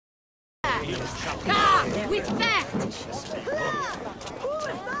With that!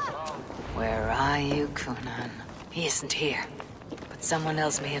 Where are you, Conan? He isn't here. But someone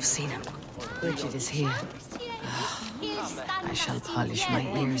else may have seen him. Bridget is here. I shall polish my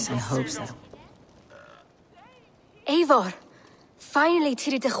ears in hopes that... Eivor! Finally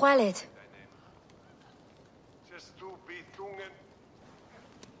to the chwaled.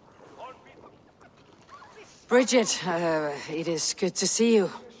 Bridget, it is good to see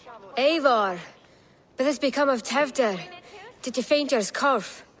you. Eivor! What has become of Tevder? Did you faint your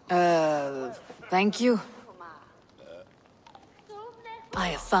scarf? Thank you. I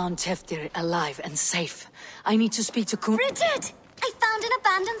have found Tevdir alive and safe. I need to speak to Kun- Bridget! I found an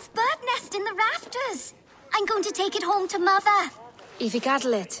abandoned bird nest in the rafters. I'm going to take it home to Mother. If you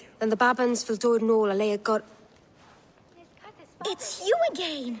cattle it, then the babans will do it all a got. It's you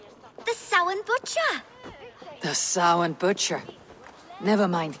again! The Sowan Butcher! The Sowan Butcher. Never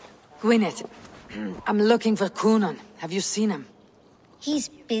mind. Gwyneth, I'm looking for Conan. Have you seen him? He's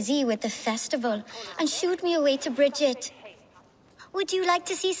busy with the festival and shooed me away to Bridget. Would you like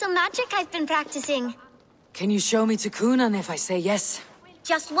to see some magic I've been practicing? Can you show me to Conan if I say yes?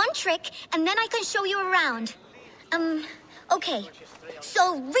 Just one trick, and then I can show you around. Okay.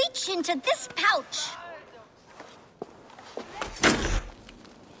 So reach into this pouch.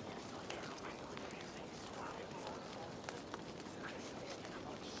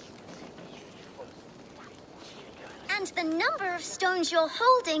 And the number of stones you're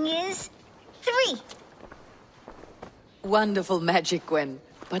holding is 3. Wonderful magic, Gwen.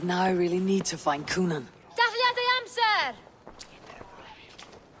 But now I really need to find Conan. Sir!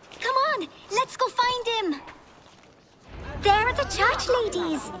 Come on, let's go find him. There are the church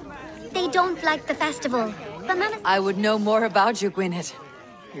ladies. They don't like the festival. But I would know more about you, Gwyneth.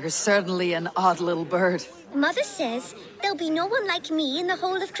 You're certainly an odd little bird. Mother says there'll be no one like me in the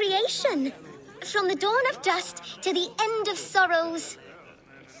whole of creation. From the dawn of dust to the end of sorrows.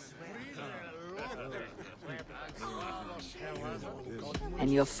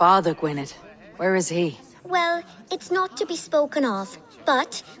 And your father, Gwyneth, where is he? Well, it's not to be spoken of,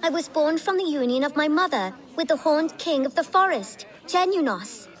 but I was born from the union of my mother with the horned king of the forest,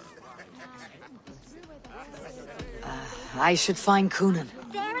 Genunos. I should find Conan.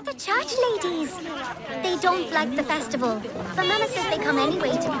 There are the church ladies. They don't like the festival, but Mama says they come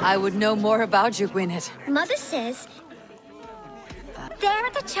anyway to... I would know more about you, Gwyneth. Mother says... There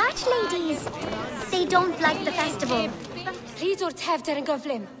are the church ladies. They don't like the festival. Please or Tevder and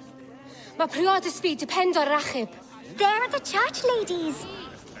Govlim. My prior speed depends on Rachib. There are the church ladies.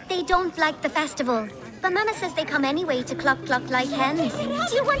 They don't like the festival, but Mama says they come anyway to cluck like hens.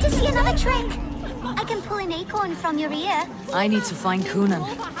 Do you want to see another trick? I can pull an acorn from your ear. I need to find Conan.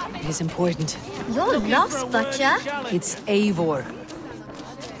 It is important. You're lost, Butcher. It's Eivor.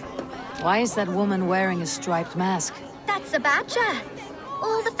 Why is that woman wearing a striped mask? That's a badger.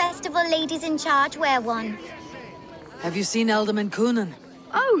 All the festival ladies in charge wear one. Have you seen Alderman Conan?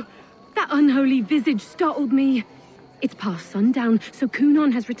 Oh, that unholy visage startled me. It's past sundown, so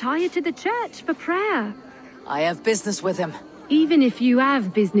Conan has retired to the church for prayer. I have business with him. Even if you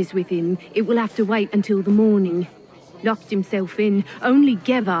have business with him, it will have to wait until the morning. Locked himself in. Only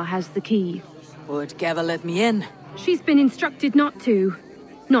Geva has the key. Would Geva let me in? She's been instructed not to.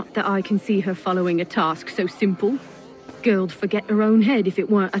 Not that I can see her following a task so simple. Girl'd forget her own head if it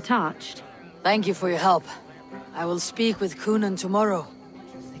weren't attached. Thank you for your help. I will speak with Conan tomorrow.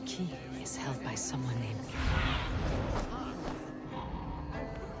 The key is held by someone named...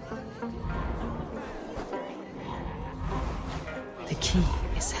 The key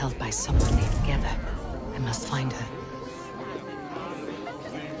is held by someone named Geva. I must find her.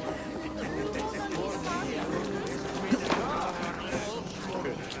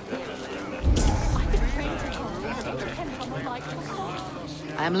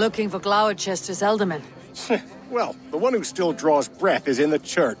 I'm looking for Gloucester's Alderman. Well, the one who still draws breath is in the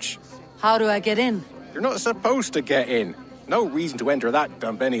church. How do I get in? You're not supposed to get in. No reason to enter that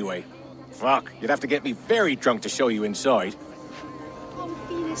dump anyway. Fuck, you'd have to get me very drunk to show you inside.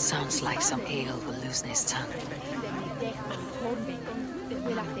 Sounds like some eagle will loosen his tongue.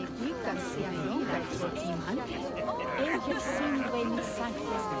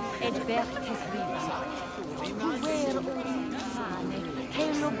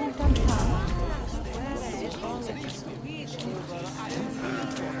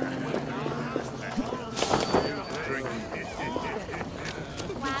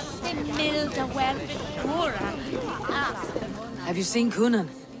 Have you seen Conan?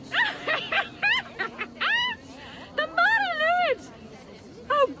 The Marinade!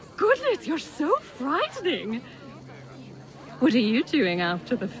 Oh, goodness, you're so frightening. What are you doing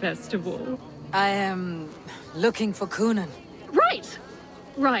after the festival? I am looking for Coonan. Right!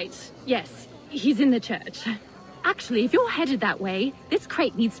 Right, yes. He's in the church. Actually, if you're headed that way, this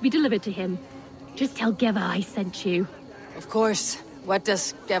crate needs to be delivered to him. Just tell Geva I sent you. Of course. What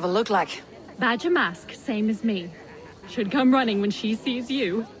does Geva look like? Badger mask, same as me. Should come running when she sees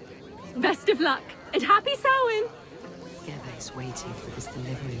you. Best of luck, and happy Samhain! Geva is waiting for this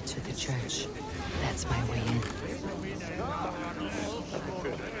delivery to the church. That's my way in.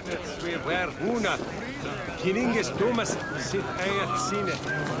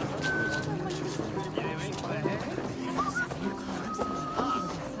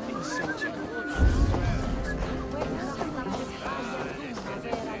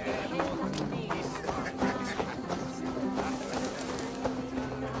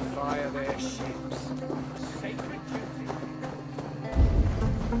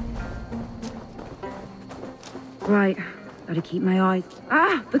 Right, gotta keep my eyes...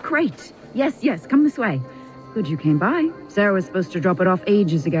 Ah, the crate! Yes, yes, come this way. Good you came by. Sarah was supposed to drop it off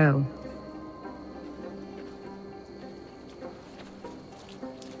ages ago.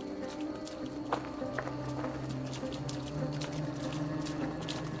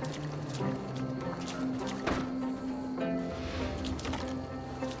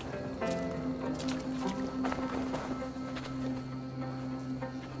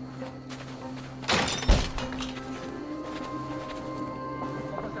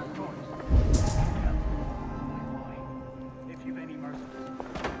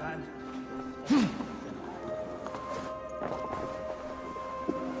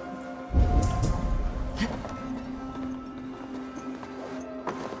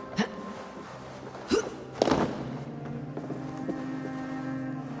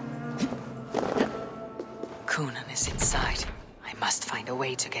 Coonan is inside. I must find a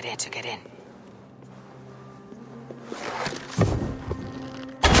way to get in.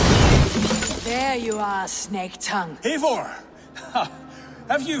 There you are, Snake Tongue. Eivor!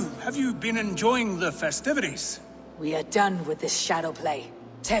 Have you been enjoying the festivities? We are done with this shadow play.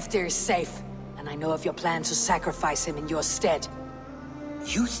 Teftir is safe, and I know of your plan to sacrifice him in your stead.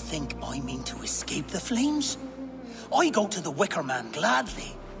 You think I mean to escape the flames? I go to the Wicker Man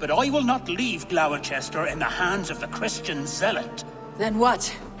gladly, but I will not leave Gloucester in the hands of the Christian zealot. Then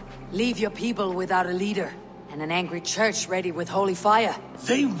what? Leave your people without a leader, and an angry church ready with holy fire.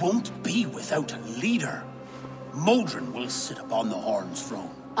 They won't be without a leader. Modron will sit upon the Horn's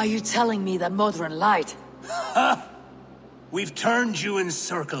throne. Are you telling me that Modron lied? Ha! We've turned you in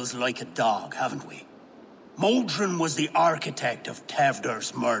circles like a dog, haven't we? Modron was the architect of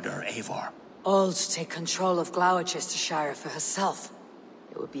Tevder's murder, Eivor. All to take control of Gloucestershire for herself.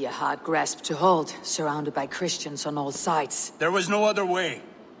 It would be a hard grasp to hold, surrounded by Christians on all sides. There was no other way.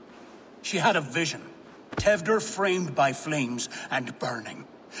 She had a vision. Tevder framed by flames and burning.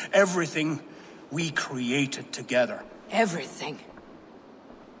 Everything we created together. Everything?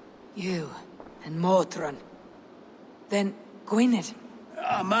 You and Modron. Then Gwynedd.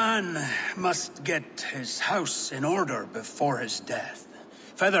 A man must get his house in order before his death.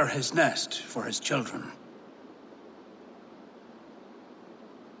 Feather his nest for his children.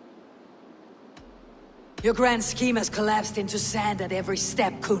 Your grand scheme has collapsed into sand at every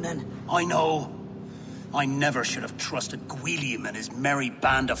step, Coonan. I know. I never should have trusted Gwilliam and his merry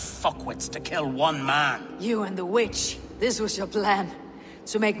band of fuckwits to kill one man. You and the witch. This was your plan.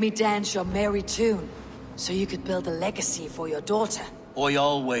 To make me dance your merry tune. So you could build a legacy for your daughter. I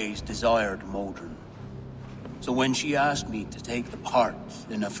always desired Modron. So when she asked me to take the part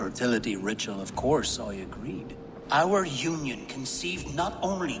in a fertility ritual, of course I agreed. Our union conceived not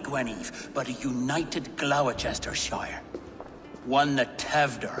only Gwynedd, but a united Gloucestershire. One that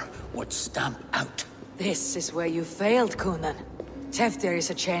Tevder would stamp out. This is where you failed, Coonan. Tevder is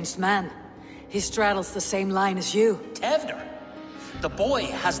a changed man. He straddles the same line as you. Tevder? The boy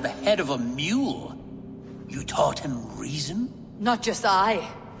has the head of a mule. You taught him reason? Not just I.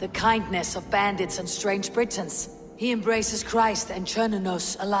 The kindness of bandits and strange Britons. He embraces Christ and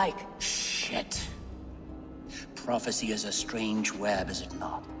Chernonos alike. Shit. Prophecy is a strange web, is it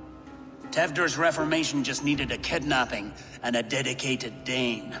not? Tevder's reformation just needed a kidnapping and a dedicated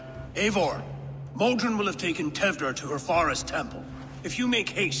Dane. Eivor, Modron will have taken Tevder to her forest temple. If you make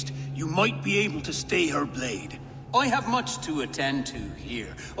haste, you might be able to stay her blade. I have much to attend to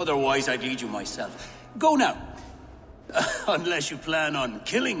here, otherwise I'd lead you myself. Go now. Unless you plan on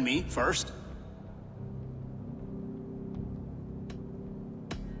killing me first.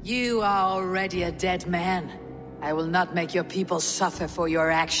 You are already a dead man. I will not make your people suffer for your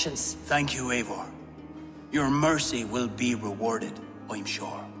actions. Thank you, Eivor. Your mercy will be rewarded, I'm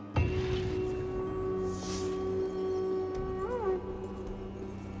sure.